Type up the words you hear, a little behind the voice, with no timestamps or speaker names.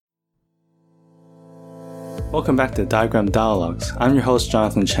Welcome back to Diagram Dialogues. I'm your host,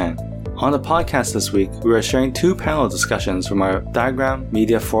 Jonathan Chan. On the podcast this week, we are sharing two panel discussions from our Diagram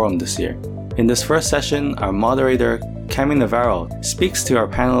Media Forum this year. In this first session, our moderator, Cami Navarro, speaks to our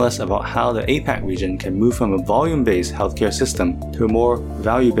panelists about how the APAC region can move from a volume-based healthcare system to a more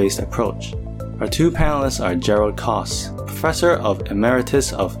value-based approach. Our two panelists are Gerald Koss, Professor of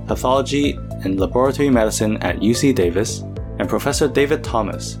Emeritus of Pathology and Laboratory Medicine at UC Davis, and Professor David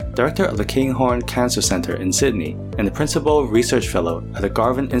Thomas, Director of the Kinghorn Cancer Centre in Sydney and the Principal Research Fellow at the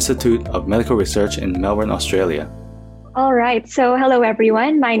Garvan Institute of Medical Research in Melbourne, Australia. All right, so hello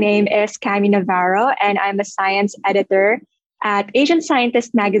everyone. My name is Cami Navarro and I'm a science editor at Asian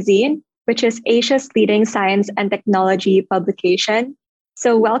Scientist Magazine, which is Asia's leading science and technology publication.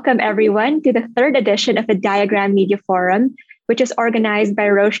 So welcome everyone to the third edition of the Diagram Media Forum, which is organized by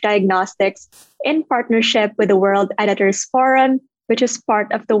Roche Diagnostics in partnership with the World Editors Forum, which is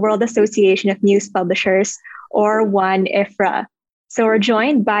part of the World Association of News Publishers, or WAN-IFRA. So we're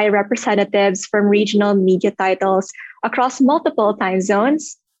joined by representatives from regional media titles across multiple time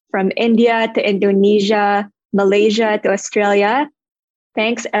zones, from India to Indonesia, Malaysia to Australia.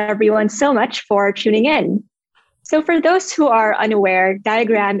 Thanks everyone so much for tuning in. So for those who are unaware,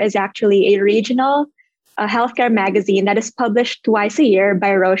 Diagram is actually a regional healthcare magazine that is published twice a year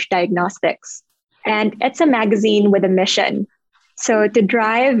by Roche Diagnostics. And it's a magazine with a mission. So to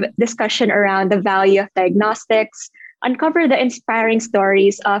drive discussion around the value of diagnostics, uncover the inspiring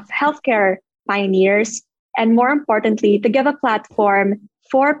stories of healthcare pioneers, and more importantly, to give a platform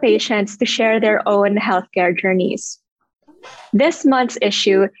for patients to share their own healthcare journeys. This month's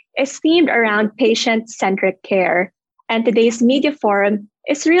issue is themed around patient-centric care, and today's media forum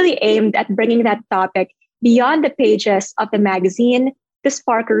is really aimed at bringing that topic beyond the pages of the magazine to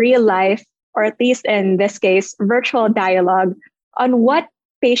spark real life, or at least in this case, virtual dialogue on what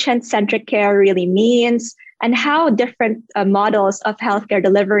patient-centric care really means and how different models of healthcare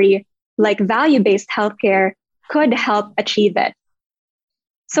delivery, like value-based healthcare, could help achieve it.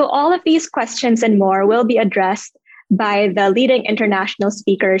 So all of these questions and more will be addressed by the leading international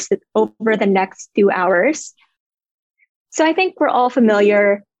speakers over the next 2 hours. So I think we're all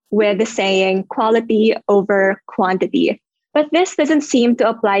familiar with the saying quality over quantity, but this doesn't seem to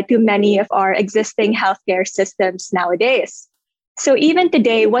apply to many of our existing healthcare systems nowadays. So even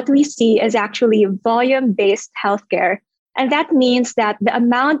today, what we see is actually volume-based healthcare, and that means that the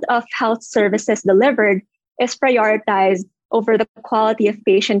amount of health services delivered is prioritized over the quality of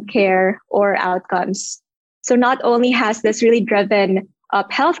patient care or outcomes. So not only has this really driven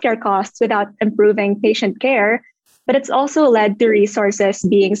up healthcare costs without improving patient care, but it's also led to resources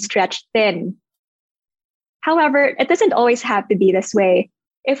being stretched thin. However, it doesn't always have to be this way.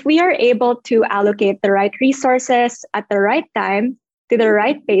 If we are able to allocate the right resources at the right time to the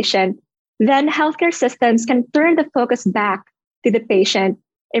right patient, then healthcare systems can turn the focus back to the patient,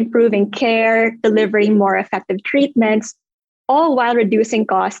 improving care, delivering more effective treatments, all while reducing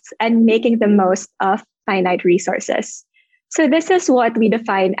costs and making the most of finite resources. So this is what we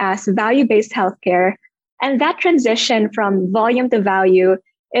define as value-based healthcare. And that transition from volume to value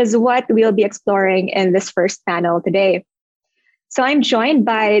is what we'll be exploring in this first panel today. So I'm joined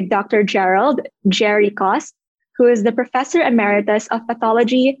by Dr. Jerry Koss, who is the Professor Emeritus of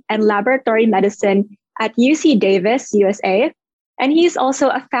Pathology and Laboratory Medicine at UC Davis, USA. And he's also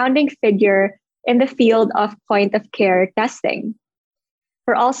a founding figure in the field of point-of-care testing.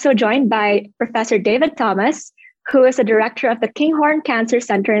 We're also joined by Professor David Thomas, who is the Director of the Kinghorn Cancer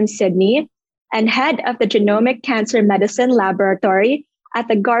Centre in Sydney and head of the Genomic Cancer Medicine Laboratory at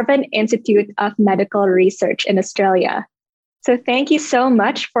the Garvan Institute of Medical Research in Australia. So thank you so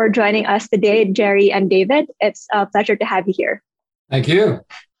much for joining us today, Jerry and David. It's a pleasure to have you here. Thank you.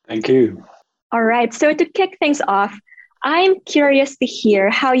 Thank you. All right. So to kick things off, I'm curious to hear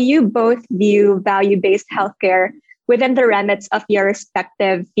how you both view value-based healthcare within the remits of your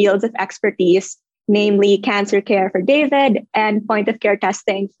respective fields of expertise, namely cancer care for David and point-of-care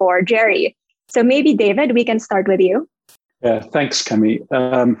testing for Jerry. So maybe, David, we can start with you. Thanks, Cami.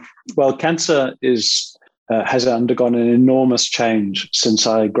 Well, cancer has undergone an enormous change since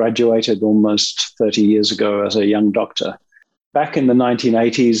I graduated almost 30 years ago as a young doctor. Back in the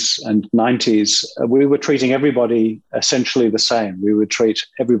 1980s and 90s, we were treating everybody essentially the same. We would treat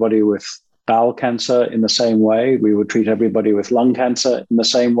everybody with bowel cancer in the same way. We would treat everybody with lung cancer in the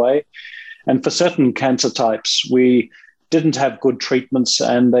same way. And for certain cancer types, we didn't have good treatments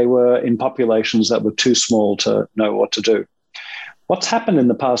and they were in populations that were too small to know what to do. What's happened in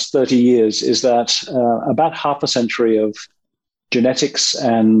the past 30 years is that about half a century of genetics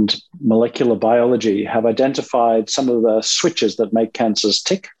and molecular biology have identified some of the switches that make cancers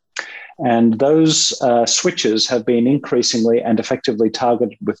tick. And those switches have been increasingly and effectively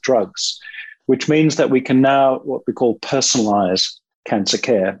targeted with drugs, which means that we can now what we call personalize cancer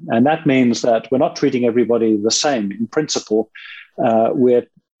care. And that means that we're not treating everybody the same. In principle, we're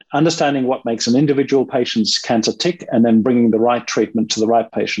understanding what makes an individual patient's cancer tick and then bringing the right treatment to the right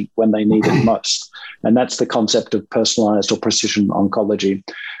patient when they need it most. And that's the concept of personalized or precision oncology.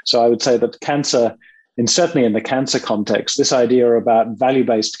 So I would say that cancer, and certainly in the cancer context, this idea about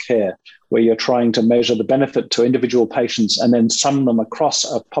value-based care, where you're trying to measure the benefit to individual patients and then sum them across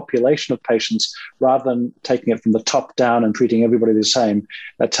a population of patients rather than taking it from the top down and treating everybody the same,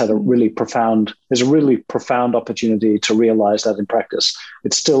 there's a really profound opportunity to realize that in practice.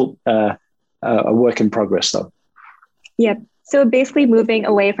 It's still a work in progress, though. Yep. So basically moving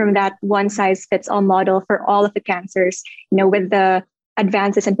away from that one-size-fits-all model for all of the cancers, with the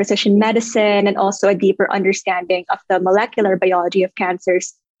advances in precision medicine and also a deeper understanding of the molecular biology of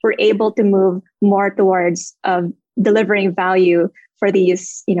cancers, we're able to move more towards delivering value for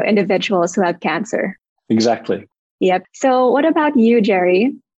these, individuals who have cancer. Exactly. Yep. So what about you,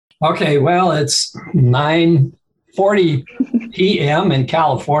 Jerry? Okay, well, it's 9:40 p.m. in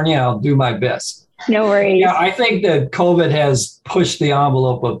California. I'll do my best. No worries. Yeah, I think that COVID has pushed the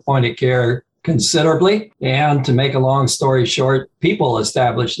envelope of point of care considerably. And to make a long story short, people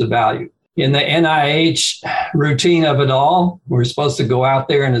establish the value. In the NIH routine of it all, we're supposed to go out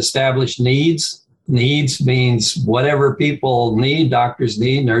there and establish needs. Needs means whatever people need, doctors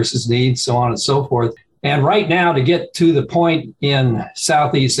need, nurses need, so on and so forth. And right now, to get to the point in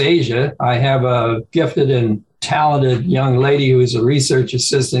Southeast Asia, I have a gifted and talented young lady who is a research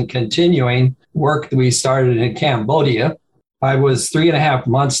assistant continuing work that we started in Cambodia. I was 3.5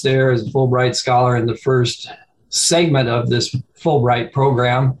 months there as a Fulbright scholar in the first segment of this Fulbright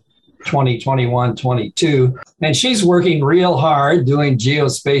program, 2021-22. And she's working real hard doing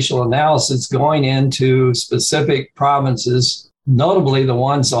geospatial analysis, going into specific provinces, notably the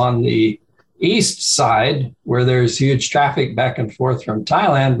ones on the east side where there's huge traffic back and forth from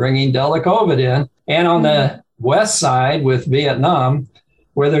Thailand, bringing Delta COVID in, and on the west side with Vietnam,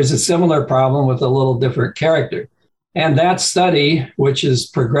 where there's a similar problem with a little different character. And that study, which has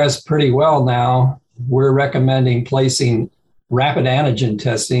progressed pretty well now, we're recommending placing rapid antigen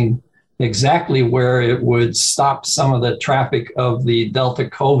testing exactly where it would stop some of the traffic of the Delta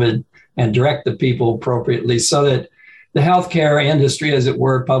COVID and direct the people appropriately so that the healthcare industry, as it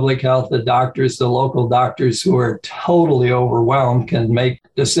were, public health, the doctors, the local doctors who are totally overwhelmed can make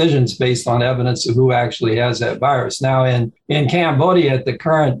decisions based on evidence of who actually has that virus. Now, in Cambodia at the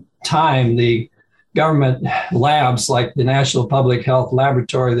current time, the government labs like the National Public Health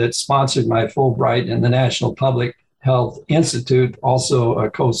Laboratory that sponsored my Fulbright and the National Public Health Institute, also a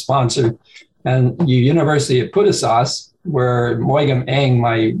co-sponsor, and the University of Putusas, where Moigam Eng,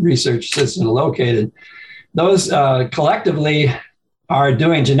 my research assistant, is located. Those collectively are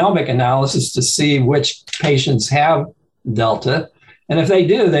doing genomic analysis to see which patients have Delta. And if they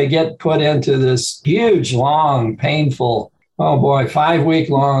do, they get put into this huge, long, painful,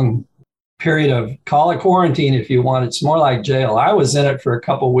 5-week-long period of, call it quarantine if you want. It's more like jail. I was in it for a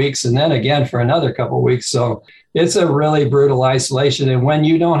couple of weeks and then again for another couple of weeks. So it's a really brutal isolation. And when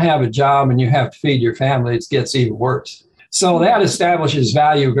you don't have a job and you have to feed your family, it gets even worse. So that establishes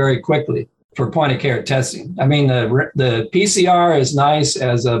value very quickly for point of care testing. I mean, the PCR is nice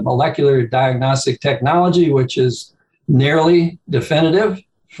as a molecular diagnostic technology, which is nearly definitive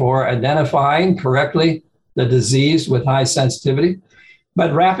for identifying correctly the disease with high sensitivity.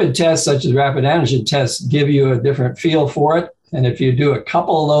 But rapid tests such as rapid antigen tests give you a different feel for it. And if you do a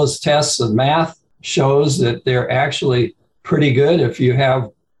couple of those tests, the math shows that they're actually pretty good if you have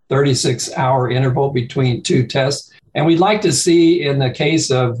 36-hour interval between two tests. And we'd like to see, in the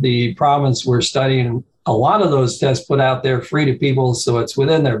case of the province we're studying, a lot of those tests put out there free to people, so it's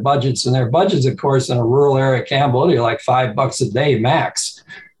within their budgets. And their budgets, of course, in a rural area of Cambodia, like $5 a day max.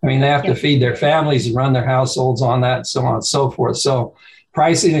 I mean, they have to feed their families and run their households on that, and so on and so forth. So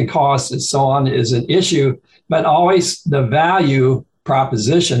pricing and costs and so on is an issue, but always the value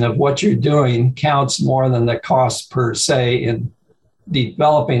proposition of what you're doing counts more than the cost per se in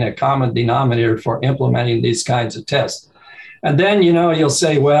developing a common denominator for implementing these kinds of tests. And then, you'll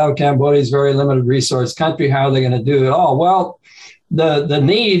say, well, Cambodia is a very limited resource country. How are they going to do it all? Well, the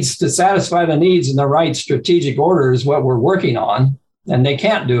needs, to satisfy the needs in the right strategic order is what we're working on, and they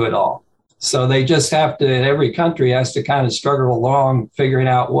can't do it all. So they just have to, every country has to kind of struggle along figuring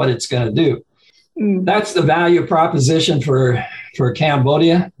out what it's going to do. That's the value proposition for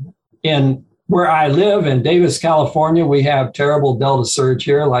Cambodia. In where I live in Davis, California, we have terrible Delta surge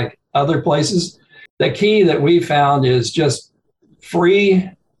here like other places. The key that we found is just free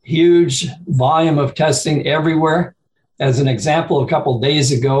huge volume of testing everywhere. As an example, a couple of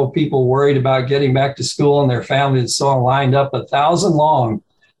days ago, people worried about getting back to school and their families saw lined up 1,000 long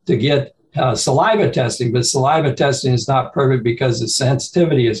to get saliva testing, but saliva testing is not perfect because the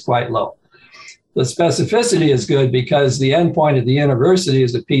sensitivity is quite low. The specificity is good because the endpoint at the university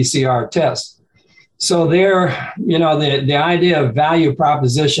is a PCR test. So there, the idea of value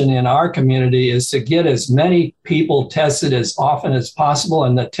proposition in our community is to get as many people tested as often as possible.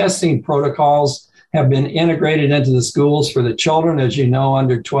 And the testing protocols have been integrated into the schools for the children. As you know,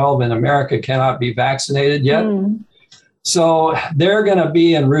 under 12 in America cannot be vaccinated yet. So they're going to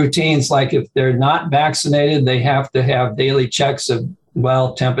be in routines like if they're not vaccinated, they have to have daily checks of,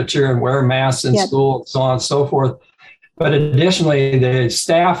 temperature and wear masks in school and so on and so forth. But additionally, the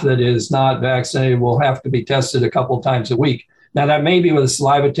staff that is not vaccinated will have to be tested a couple of times a week. Now, that may be with a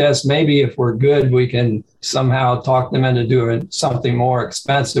saliva test. Maybe if we're good, we can somehow talk them into doing something more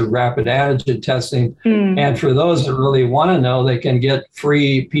expensive, rapid antigen testing. And for those that really want to know, they can get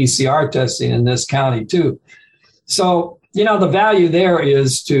free PCR testing in this county too. So, the value there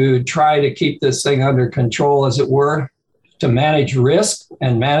is to try to keep this thing under control, as it were, to manage risk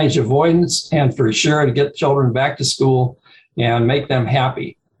and manage avoidance, and for sure to get children back to school and make them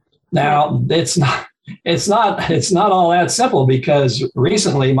happy. Now, it's not all that simple, because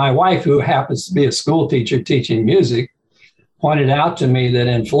recently my wife, who happens to be a school teacher teaching music, pointed out to me that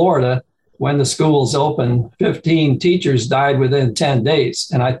in Florida, when the schools opened, 15 teachers died within 10 days.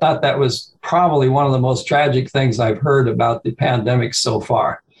 And I thought that was probably one of the most tragic things I've heard about the pandemic so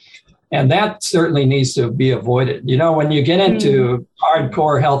far. And that certainly needs to be avoided. When you get into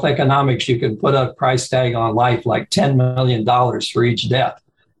hardcore health economics, you can put a price tag on life like $10 million for each death.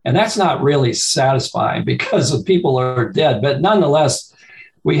 And that's not really satisfying because the people are dead. But nonetheless,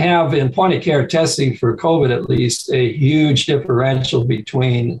 we have in point of care testing for COVID, at least, a huge differential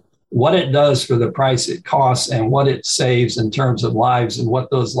between what it does for the price it costs and what it saves in terms of lives and what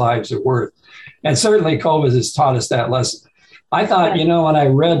those lives are worth. And certainly COVID has taught us that lesson. I thought, when I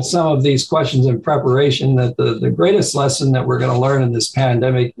read some of these questions in preparation, that the greatest lesson that we're going to learn in this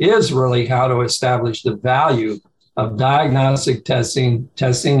pandemic is really how to establish the value of diagnostic testing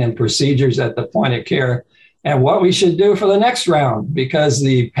and procedures at the point of care, and what we should do for the next round, because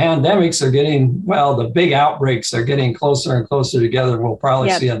the pandemics are getting, the big outbreaks are getting closer and closer together. We'll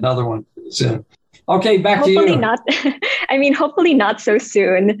probably see another one soon. Okay, back to you. Hopefully not so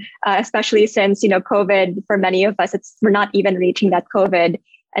soon, especially since, COVID, for many of us, we're not even reaching that COVID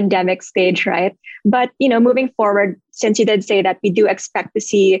endemic stage, right? But, moving forward, since you did say that we do expect to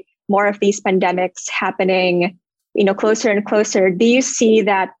see more of these pandemics happening, closer and closer, do you see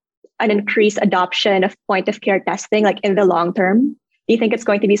that an increased adoption of point of care testing, like in the long term? Do you think it's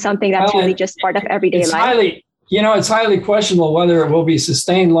going to be something that's really just part of everyday life? It's highly questionable whether it will be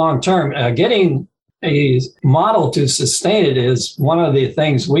sustained long term. Getting a model to sustain it is one of the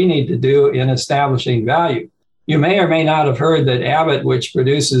things we need to do in establishing value. You may or may not have heard that Abbott, which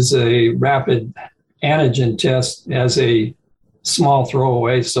produces a rapid antigen test as a small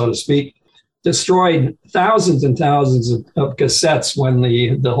throwaway, so to speak, destroyed thousands and thousands of cassettes when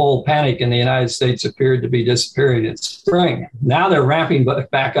the whole panic in the United States appeared to be disappearing in spring. Now they're ramping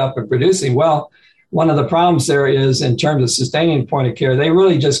back up and producing. Well, one of the problems there is, in terms of sustaining point of care, they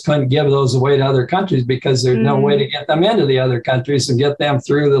really just couldn't give those away to other countries because there's no way to get them into the other countries and get them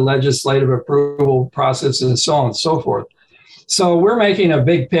through the legislative approval process and so on and so forth. So we're making a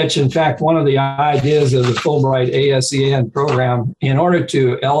big pitch. In fact, one of the ideas of the Fulbright ASEAN program, in order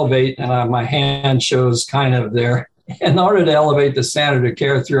to elevate, and my hand shows kind of there, in order to elevate the standard of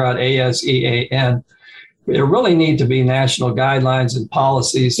care throughout ASEAN, there really need to be national guidelines and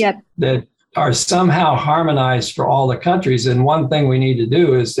policies that are somehow harmonized for all the countries. And one thing we need to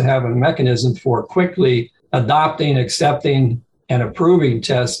do is to have a mechanism for quickly adopting, accepting, and approving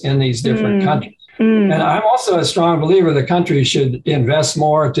tests in these different countries. And I'm also a strong believer the countries should invest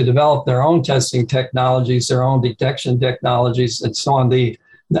more to develop their own testing technologies, their own detection technologies, and so on.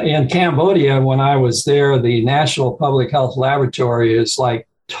 In Cambodia, when I was there, the National Public Health Laboratory is like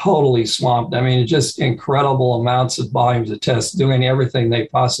totally swamped. I mean, just incredible amounts of volumes of tests, doing everything they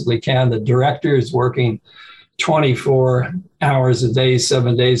possibly can. The director is working 24 hours a day,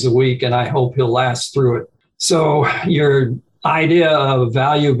 7 days a week, and I hope he'll last through it. So your idea of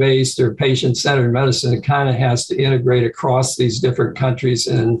value-based or patient-centered medicine kind of has to integrate across these different countries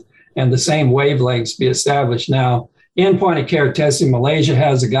and the same wavelengths be established. Now, in point-of-care testing, Malaysia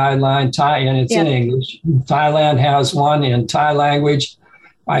has a guideline, and it's in English. Thailand has one in Thai language.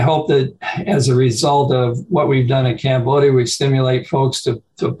 I hope that as a result of what we've done in Cambodia, we stimulate folks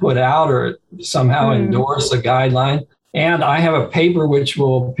to put out or somehow endorse a guideline. And I have a paper which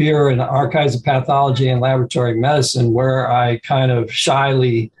will appear in the Archives of Pathology and Laboratory Medicine, where I kind of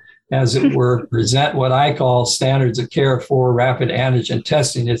shyly, as it were, present what I call standards of care for rapid antigen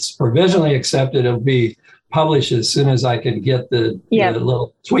testing. It's provisionally accepted. It'll be published as soon as I can get the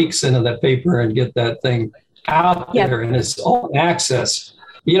little tweaks into that paper and get that thing out there. And it's open access.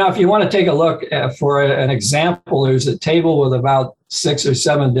 You know, if you want to take a look for an example, there's a table with about 6 or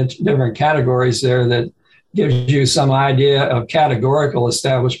 7 different categories there that gives you some idea of categorical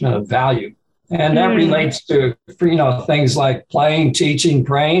establishment of value. And that relates to, you know, things like playing, teaching,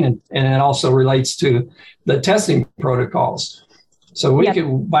 praying, and it also relates to the testing protocols. So we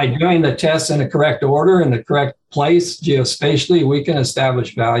can, by doing the tests in the correct order, in the correct place, geospatially, we can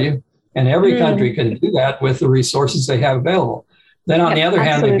establish value. And every country can do that with the resources they have available. Then on the other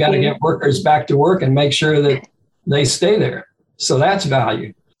hand, they've got to get workers back to work and make sure that they stay there. So that's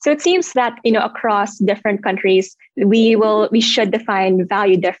value. So it seems that, you know, across different countries, we should define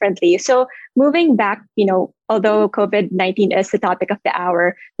value differently. So moving back, you know, although COVID-19 is the topic of the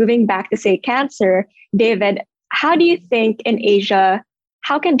hour, moving back to say cancer, David, how do you think in Asia,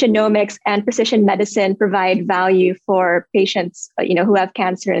 how can genomics and precision medicine provide value for patients, you know, who have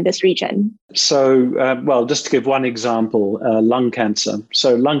cancer in this region? So, well, just to give one example, lung cancer.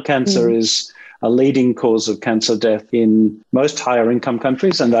 So lung cancer is a leading cause of cancer death in most higher income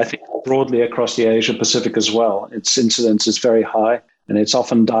countries, and I think broadly across the Asia Pacific as well. Its incidence is very high, and it's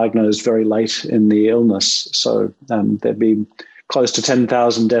often diagnosed very late in the illness. So there'd be close to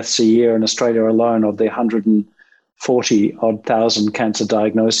 10,000 deaths a year in Australia alone of the 140-odd thousand cancer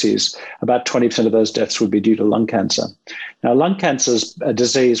diagnoses. About 20% of those deaths would be due to lung cancer. Now, lung cancer is a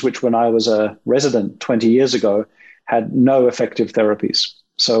disease which, when I was a resident 20 years ago, had no effective therapies.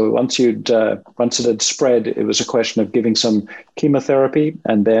 So once it had spread, it was a question of giving some chemotherapy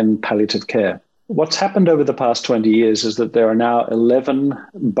and then palliative care. What's happened over the past 20 years is that there are now 11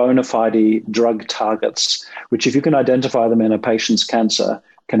 bona fide drug targets, which, if you can identify them in a patient's cancer,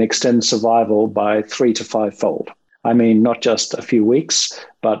 can extend survival by 3 to 5-fold. I mean, not just a few weeks,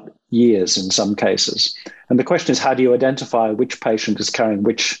 but years in some cases. And the question is, how do you identify which patient is carrying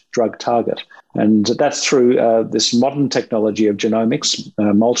which drug target? And that's through this modern technology of genomics,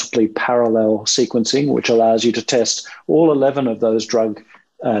 multiply parallel sequencing, which allows you to test all 11 of those drug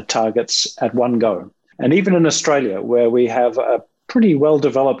targets at one go. And even in Australia, where we have a pretty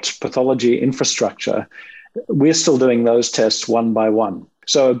well-developed pathology infrastructure, we're still doing those tests one by one.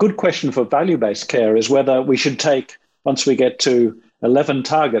 So a good question for value-based care is whether we should take, once we get to 11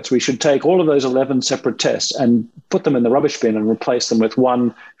 targets, we should take all of those 11 separate tests and put them in the rubbish bin and replace them with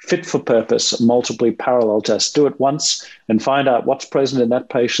one fit-for-purpose multiply parallel test. Do it once and find out what's present in that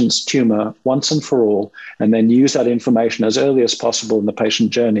patient's tumor once and for all, and then use that information as early as possible in the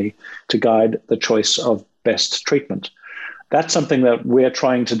patient journey to guide the choice of best treatment. That's something that we're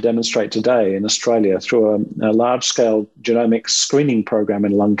trying to demonstrate today in Australia through a large-scale genomic screening program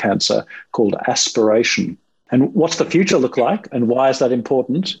in lung cancer called Aspiration. And what's the future look like, and why is that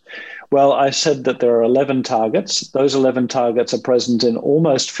important? Well, I said that there are 11 targets. Those 11 targets are present in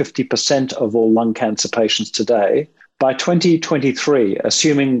almost 50% of all lung cancer patients today. By 2023,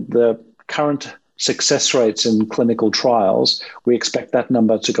 assuming the current success rates in clinical trials, we expect that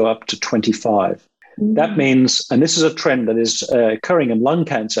number to go up to 25. That means, and this is a trend that is occurring in lung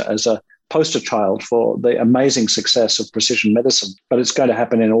cancer as a poster child for the amazing success of precision medicine, but it's going to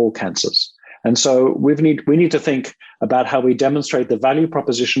happen in all cancers. And so we need to think about how we demonstrate the value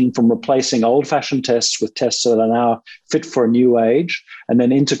proposition from replacing old-fashioned tests with tests that are now fit for a new age, and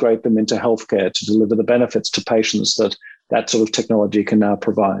then integrate them into healthcare to deliver the benefits to patients that sort of technology can now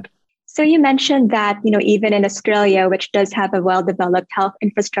provide. So you mentioned that, you know, even in Australia, which does have a well-developed health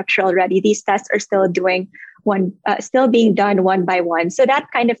infrastructure already, these tests are still being done one by one. So that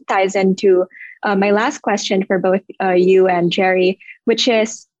kind of ties into my last question for both you and Jerry, which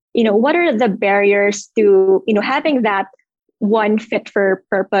is, you know, what are the barriers to, you know, having that one fit for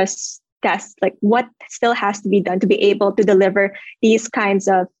purpose test? Like, what still has to be done to be able to deliver these kinds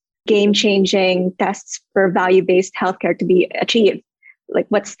of game-changing tests for value-based healthcare to be achieved? Like,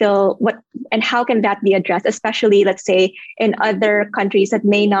 and how can that be addressed, especially, let's say, in other countries that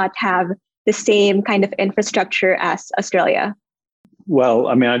may not have the same kind of infrastructure as Australia? Well,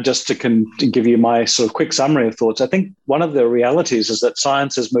 I mean, just to give you my sort of quick summary of thoughts, I think one of the realities is that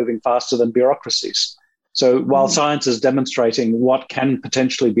science is moving faster than bureaucracies. So while science is demonstrating what can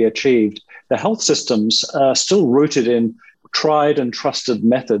potentially be achieved, the health systems are still rooted in tried and trusted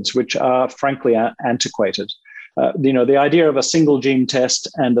methods, which are frankly antiquated. The idea of a single gene test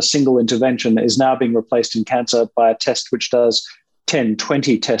and a single intervention is now being replaced in cancer by a test which does 10,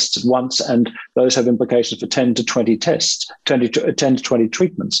 20 tests at once, and those have implications for 10 to 20 tests, 10 to 20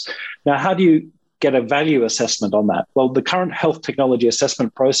 treatments. Now, how do you get a value assessment on that? Well, the current health technology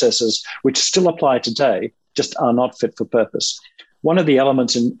assessment processes, which still apply today, just are not fit for purpose. One of the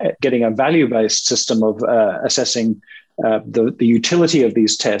elements in getting a value-based system of assessing the utility of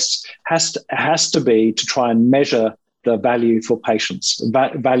these tests has to be to try and measure the value for patients,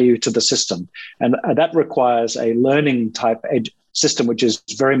 value to the system. And that requires a learning type system, which is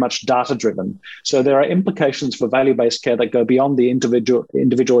very much data-driven. So there are implications for value-based care that go beyond the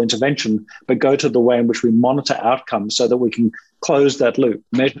individual intervention, but go to the way in which we monitor outcomes so that we can close that loop,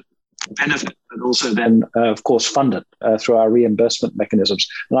 measure benefit, but also then, of course, fund it through our reimbursement mechanisms.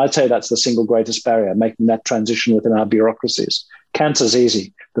 And I'd say that's the single greatest barrier, making that transition within our bureaucracies. Cancer's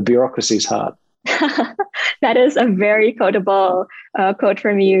easy, the bureaucracy's hard. That is a very quotable quote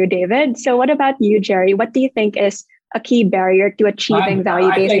from you, David. So what about you, Jerry? What do you think is a key barrier to achieving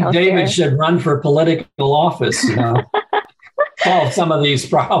value-based healthcare? I think David should run for political office, solve some of these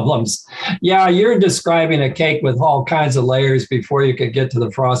problems. Yeah, you're describing a cake with all kinds of layers before you could get to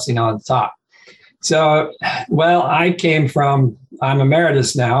the frosting on top. So, well, I'm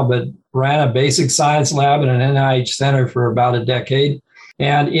emeritus now, but ran a basic science lab at an NIH center for about a decade.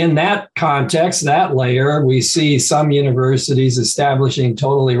 And in that context, that layer, we see some universities establishing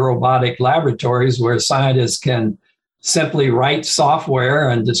totally robotic laboratories where scientists can simply write software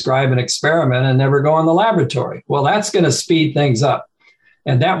and describe an experiment and never go in the laboratory. Well, that's going to speed things up.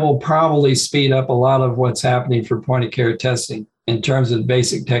 And that will probably speed up a lot of what's happening for point of care testing in terms of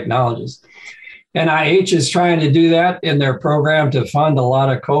basic technologies. NIH is trying to do that in their program to fund a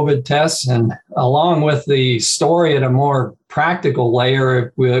lot of COVID tests. And along with the story at a more practical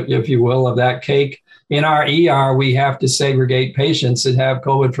layer, if you will, of that cake, in our ER, we have to segregate patients that have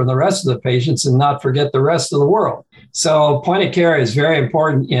COVID from the rest of the patients and not forget the rest of the world. So point of care is very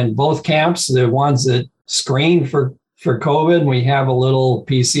important in both camps, the ones that screen for COVID. We have a little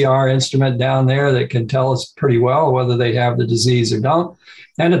PCR instrument down there that can tell us pretty well whether they have the disease or don't.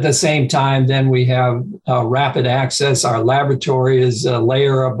 And at the same time, then we have rapid access. Our laboratory is a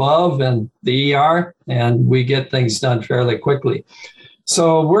layer above in the ER, and we get things done fairly quickly.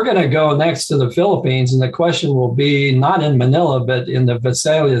 So we're going to go next to the Philippines, and the question will be not in Manila, but in the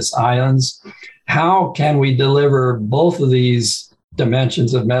Visayas Islands. How can we deliver both of these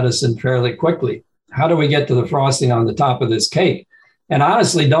dimensions of medicine fairly quickly? How do we get to the frosting on the top of this cake? And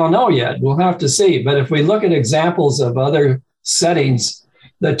honestly, don't know yet. We'll have to see. But if we look at examples of other settings,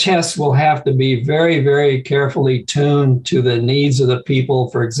 the tests will have to be very, very carefully tuned to the needs of the people.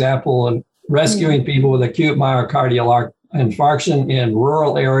 For example, rescuing people with acute myocardial infarction in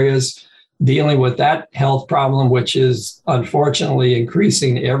rural areas, dealing with that health problem, which is unfortunately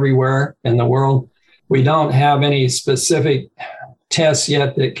increasing everywhere in the world. We don't have any specific tests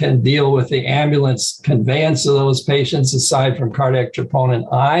yet that can deal with the ambulance conveyance of those patients aside from cardiac troponin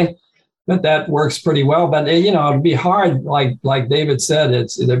I, but that works pretty well. But, it'd be hard, like David said,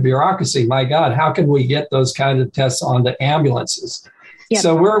 it's the bureaucracy. My God, how can we get those kinds of tests onto ambulances? Yep.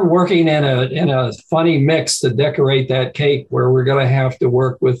 So we're working in a funny mix to decorate that cake where we're going to have to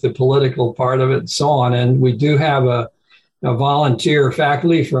work with the political part of it and so on. And we do have a volunteer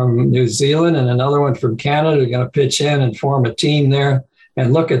faculty from New Zealand and another one from Canada who are going to pitch in and form a team there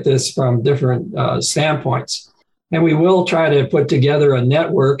and look at this from different standpoints. And we will try to put together a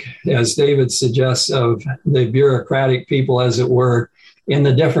network, as David suggests, of the bureaucratic people, as it were, in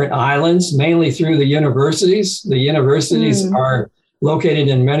the different islands, mainly through the universities. The universities are located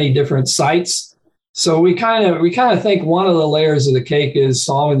in many different sites. So we kind of think one of the layers of the cake is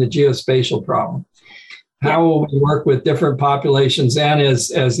solving the geospatial problem. How will we work with different populations? And as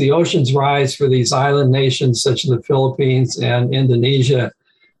the oceans rise for these island nations, such as the Philippines and Indonesia,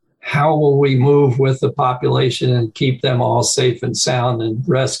 how will we move with the population and keep them all safe and sound and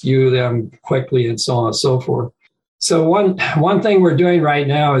rescue them quickly and so on and so forth? So one thing we're doing right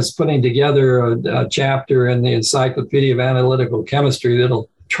now is putting together a chapter in the Encyclopedia of Analytical Chemistry that'll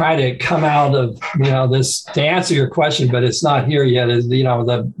try to come out of this to answer your question, but it's not here yet. Is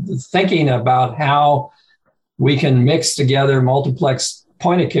the thinking about how we can mix together multiplex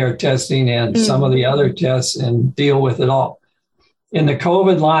point of care testing and some of the other tests and deal with it all. In the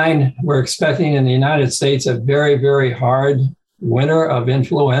COVID line, we're expecting in the United States a very, very hard winter of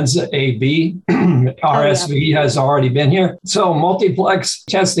influenza A/B. RSV has already been here. So multiplex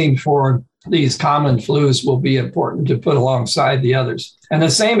testing for these common flus will be important to put alongside the others. And the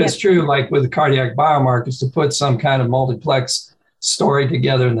same is true like with cardiac biomarkers, to put some kind of multiplex story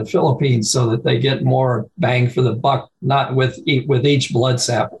together in the Philippines so that they get more bang for the buck, not with each blood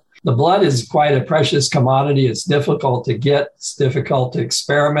sample. The blood is quite a precious commodity. It's difficult to get, it's difficult to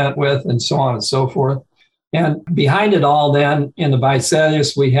experiment with, and so on and so forth. And behind it all, then, in the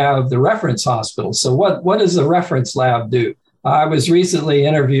Bicelius, we have the reference hospital. So what does the reference lab do? I was recently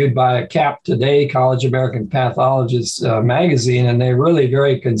interviewed by CAP Today, College of American Pathologists magazine, and they're really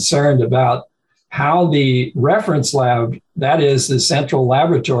very concerned about how the reference lab, that is the central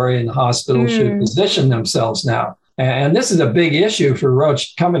laboratory in the hospital, should position themselves now. And this is a big issue for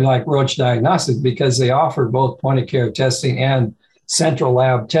Roche, company like Roche Diagnostics, because they offer both point-of-care testing and central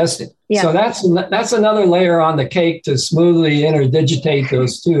lab testing. Yeah. So that's another layer on the cake to smoothly interdigitate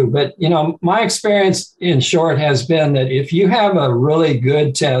those two. But, my experience in short has been that if you have a really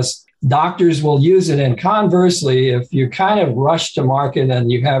good test, doctors will use it. And conversely, if you kind of rush to market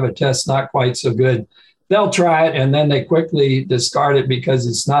and you have a test not quite so good, they'll try it and then they quickly discard it because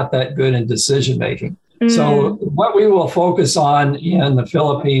it's not that good in decision making. So what we will focus on in the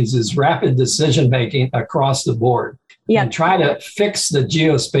Philippines is rapid decision making across the board. And try to fix the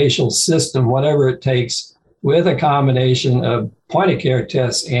geospatial system, whatever it takes, with a combination of point-of-care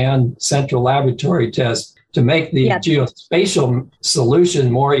tests and central laboratory tests to make the geospatial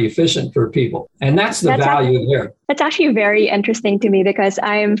solution more efficient for people. And that's the value there. That's actually very interesting to me because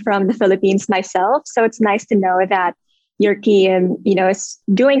I'm from the Philippines myself. So it's nice to know that your team, is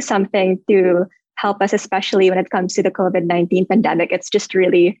doing something to help us, especially when it comes to the COVID-19 pandemic. It's just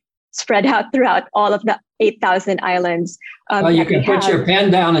really spread out throughout all of the 8,000 islands. You can put your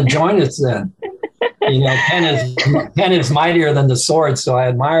pen down and join us then. Pen is mightier than the sword. So I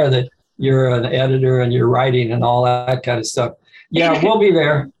admire that you're an editor and you're writing and all that kind of stuff. Yeah, we'll be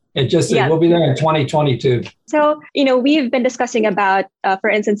there. We'll be there in 2022. So, we've been discussing about, for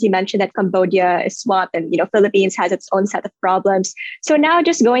instance, you mentioned that Cambodia is swamped and, Philippines has its own set of problems. So now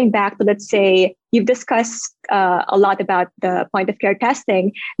just going back to, let's say, you've discussed a lot about the point of care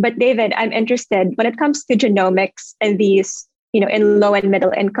testing, but David, I'm interested when it comes to genomics and these, in low and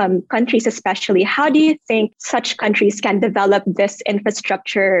middle income countries, especially, how do you think such countries can develop this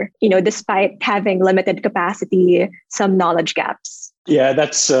infrastructure, despite having limited capacity, some knowledge gaps? Yeah,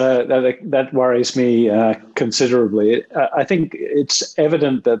 that worries me considerably. I think it's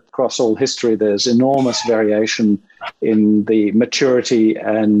evident that across all history, there's enormous variation in the maturity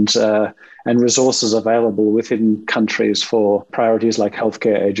and resources available within countries for priorities like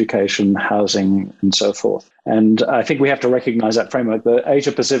healthcare, education, housing, and so forth. And I think we have to recognize that framework. The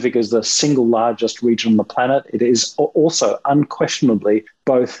Asia Pacific is the single largest region on the planet. It is also unquestionably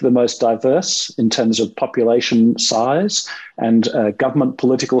both the most diverse in terms of population size and government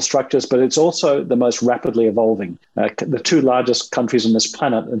political structures, but it's also the most rapidly evolving. The two largest countries on this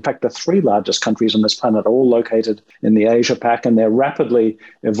planet, in fact, the three largest countries on this planet are all located in the Asia Pac, and they're rapidly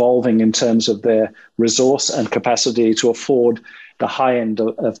evolving in terms of their resource and capacity to afford the high end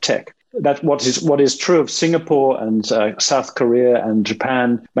of tech. That what is true of Singapore and South Korea and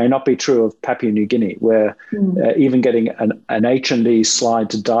Japan may not be true of Papua New Guinea, where even getting an H&E slide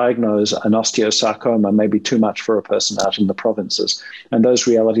to diagnose an osteosarcoma may be too much for a person out in the provinces. And those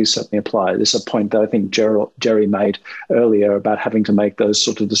realities certainly apply. This is a point that I think Jerry made earlier about having to make those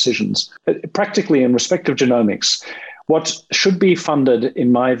sort of decisions. Practically, in respect of genomics, what should be funded,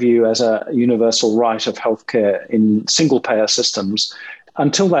 in my view, as a universal right of healthcare in single-payer systems,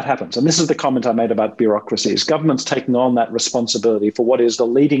 until that happens, and this is the comment I made about bureaucracies, governments taking on that responsibility for what is the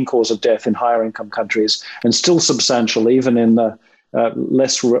leading cause of death in higher income countries and still substantial even in the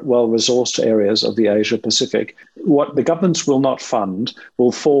less well-resourced areas of the Asia Pacific. What the governments will not fund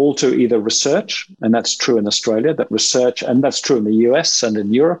will fall to either research, and that's true in Australia, that research, and that's true in the US and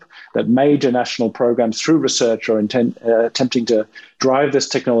in Europe, that major national programs through research are attempting to drive this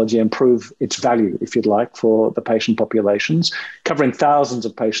technology and prove its value, if you'd like, for the patient populations, covering thousands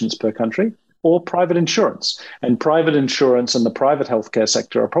of patients per country, or private insurance. And private insurance and the private healthcare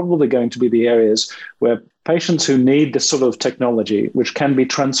sector are probably going to be the areas where patients who need this sort of technology, which can be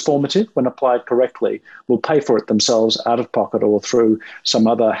transformative when applied correctly, will pay for it themselves out of pocket or through some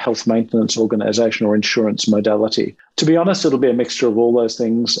other health maintenance organization or insurance modality. To be honest, it'll be a mixture of all those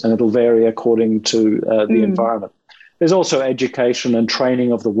things, and it'll vary according to the environment. There's also education and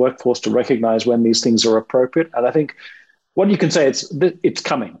training of the workforce to recognize when these things are appropriate. And I think what you can say, it's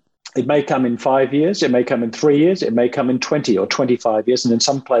coming. It may come in 5 years, it may come in 3 years, it may come in 20 or 25 years. And in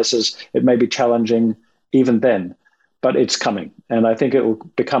some places, it may be challenging even then, but it's coming. And I think it will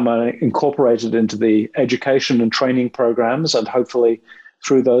become incorporated into the education and training programs. And hopefully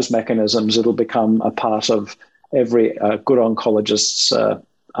through those mechanisms, it'll become a part of every good oncologist's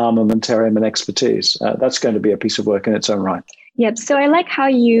armamentarium and expertise. That's going to be a piece of work in its own right. Yep. So I like how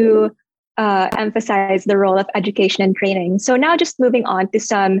you emphasize the role of education and training. So now just moving on to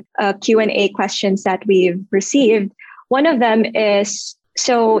some Q&A questions that we've received. One of them is,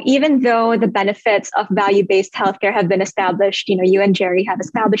 so even though the benefits of value-based healthcare have been established, you and Jerry have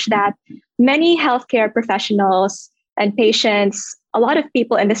established that, many healthcare professionals and patients, a lot of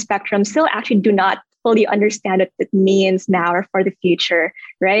people in the spectrum still actually do not fully understand what it means now or for the future,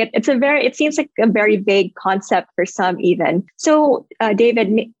 right? It seems like a very vague concept for some even. So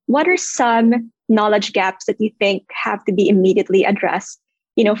David, what are some knowledge gaps that you think have to be immediately addressed,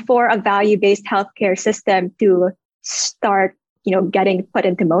 for a value-based healthcare system to start getting put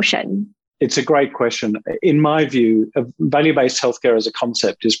into motion? It's a great question. In my view, value-based healthcare as a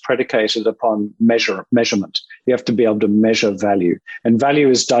concept is predicated upon measurement. You have to be able to measure value. And value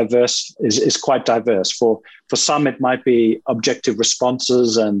is diverse, is quite diverse. For some, it might be objective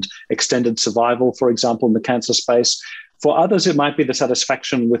responses and extended survival, for example, in the cancer space. For others, it might be the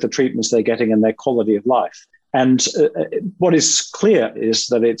satisfaction with the treatments they're getting and their quality of life. And what is clear is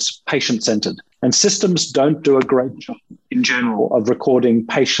that it's patient-centered. And systems don't do a great job in general of recording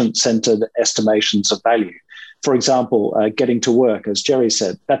patient-centered estimations of value. For example, getting to work, as Jerry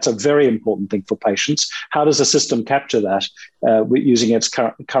said, that's a very important thing for patients. How does a system capture that using its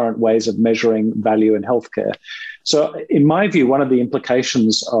current ways of measuring value in healthcare? So in my view, one of the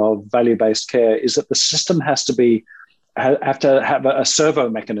implications of value-based care is that the system has to have a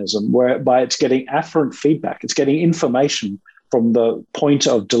servo mechanism whereby it's getting afferent feedback. It's getting information from the point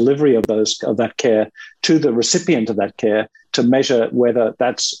of delivery of that care to the recipient of that care to measure whether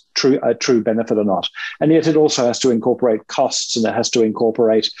that's a true benefit or not. And yet it also has to incorporate costs, and it has to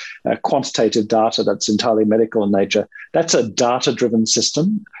incorporate quantitative data that's entirely medical in nature. That's a data-driven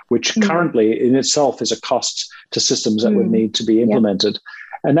system, which currently in itself is a cost to systems that would need to be implemented. Yep.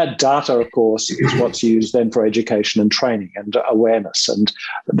 And that data, of course, is what's used then for education and training and awareness. And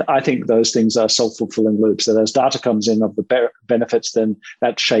I think those things are self-fulfilling loops, that as data comes in of the benefits, then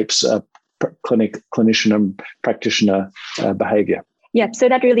that shapes clinician and practitioner behavior. Yep. So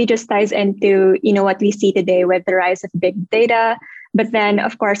that really just ties into, what we see today with the rise of big data. But then,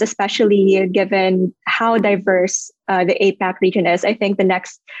 of course, especially given how diverse the APAC region is, I think the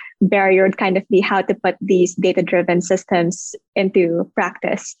next barrier would kind of be how to put these data-driven systems into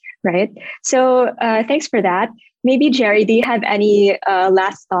practice, right? So thanks for that. Maybe, Jerry, do you have any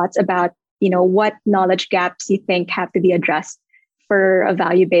last thoughts about, what knowledge gaps you think have to be addressed for a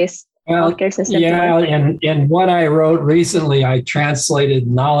value-based healthcare system? Yeah, and what I wrote recently, I translated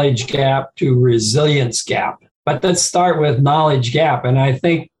knowledge gap to resilience gap. But let's start with knowledge gap. And I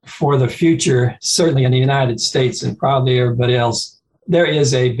think for the future, certainly in the United States and probably everybody else, there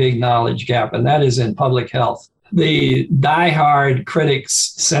is a big knowledge gap, and that is in public health. The diehard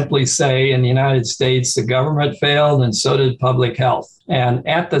critics simply say in the United States, the government failed and so did public health. And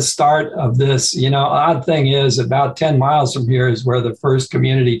at the start of this, odd thing is about 10 miles from here is where the first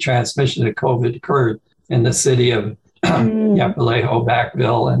community transmission of COVID occurred in the city of Vallejo,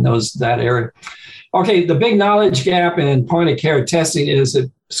 Backville, and that area. Okay, the big knowledge gap in point-of-care testing is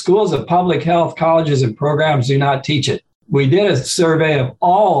that schools of public health, colleges, and programs do not teach it. We did a survey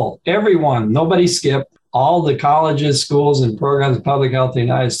of everyone, nobody skipped, all the colleges, schools, and programs of public health in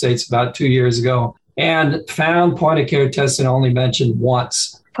the United States about 2 years ago, and found point-of-care testing only mentioned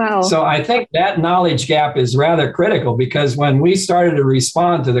once. Wow. So I think that knowledge gap is rather critical, because when we started to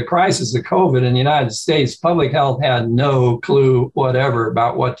respond to the crisis of COVID in the United States, public health had no clue whatever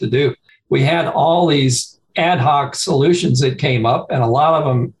about what to do. We had all these ad hoc solutions that came up, and a lot of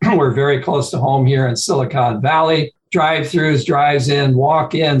them were very close to home here in Silicon Valley, drive-throughs, drives-in,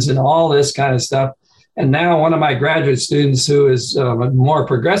 walk-ins, and all this kind of stuff. And now one of my graduate students, who is more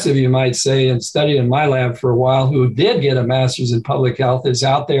progressive, you might say, and studied in my lab for a while, who did get a master's in public health, is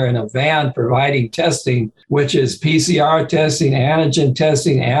out there in a van providing testing, which is PCR testing, antigen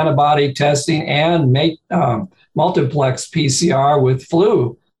testing, antibody testing, and multiplex PCR with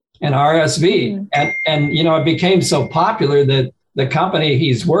flu and RSV. And it became so popular that the company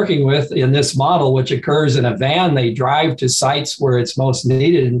he's working with in this model, which occurs in a van, they drive to sites where it's most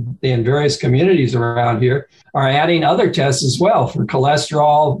needed in various communities around here, are adding other tests as well for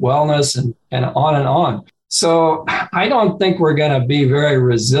cholesterol, wellness, and on and on. So I don't think we're going to be very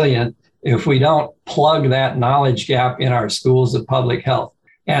resilient if we don't plug that knowledge gap in our schools of public health.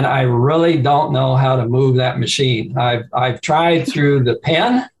 And I really don't know how to move that machine. I've tried through the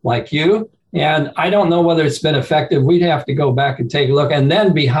pen, like you, and I don't know whether it's been effective. We'd have to go back and take a look. And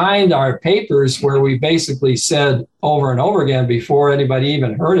then behind our papers, where we basically said over and over again before anybody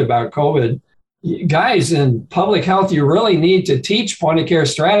even heard about COVID, guys, in public health, you really need to teach point-of-care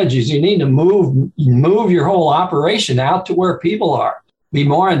strategies. You need to move your whole operation out to where people are. be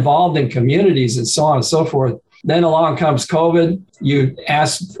more involved in communities and so on and so forth. Then along comes COVID. You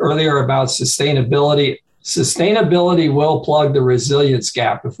asked earlier about sustainability. Sustainability will plug the resilience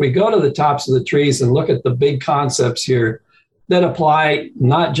gap. If we go to the tops of the trees and look at the big concepts here that apply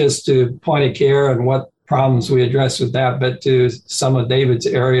not just to point of care and what problems we address with that, but to some of David's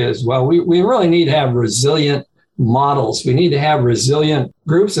area as well. We really need to have resilient models. We need to have resilient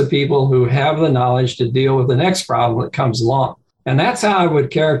groups of people who have the knowledge to deal with the next problem that comes along. And that's how I would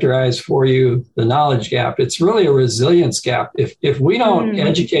characterize for you the knowledge gap. It's really a resilience gap. If we don't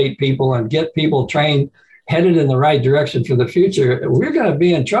educate people and get people trained, headed in the right direction for the future, we're going to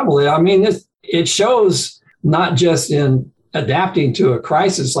be in trouble. I mean, it shows not just in adapting to a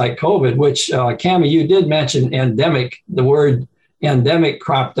crisis like COVID, which, Cami, you did mention endemic. The word endemic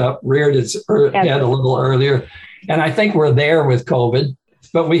cropped up, reared its head a little earlier. And I think we're there with COVID.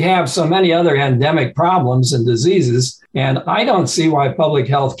 But we have so many other endemic problems and diseases, and I don't see why public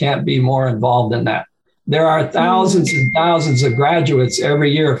health can't be more involved in that. There are thousands and thousands of graduates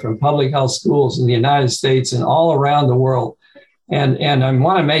every year from public health schools in the United States and all around the world. And I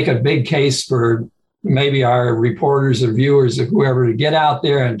want to make a big case for maybe our reporters or viewers or whoever to get out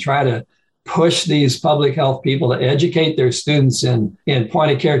there and try to push these public health people to educate their students in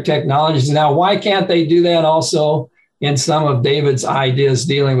point of care technologies. Now, why can't they do that also in some of David's ideas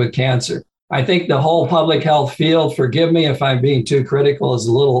dealing with cancer? I think the whole public health field, forgive me if I'm being too critical, is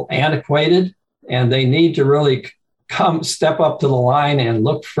a little antiquated, and they need to really step up to the line and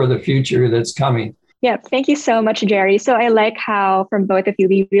look for the future that's coming. Yeah, thank you so much, Jerry. So I like how from both of you,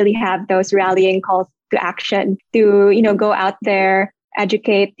 we really have those rallying calls to action to, go out there,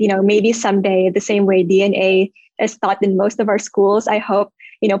 educate, maybe someday the same way DNA is taught in most of our schools. I hope,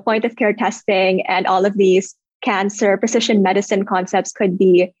 point of care testing and all of these cancer, precision medicine concepts could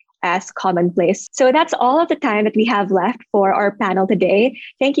be as commonplace. So that's all of the time that we have left for our panel today.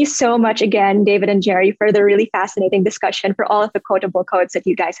 Thank you so much again, David and Jerry, for the really fascinating discussion, for all of the quotable quotes that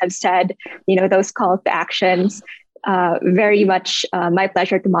you guys have said, those calls to actions. Very much my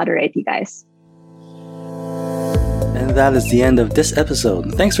pleasure to moderate you guys. And that is the end of this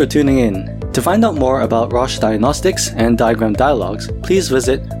episode. Thanks for tuning in. To find out more about Roche Diagnostics and Diagram Dialogues, please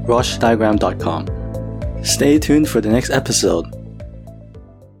visit rochediagram.com. Stay tuned for the next episode.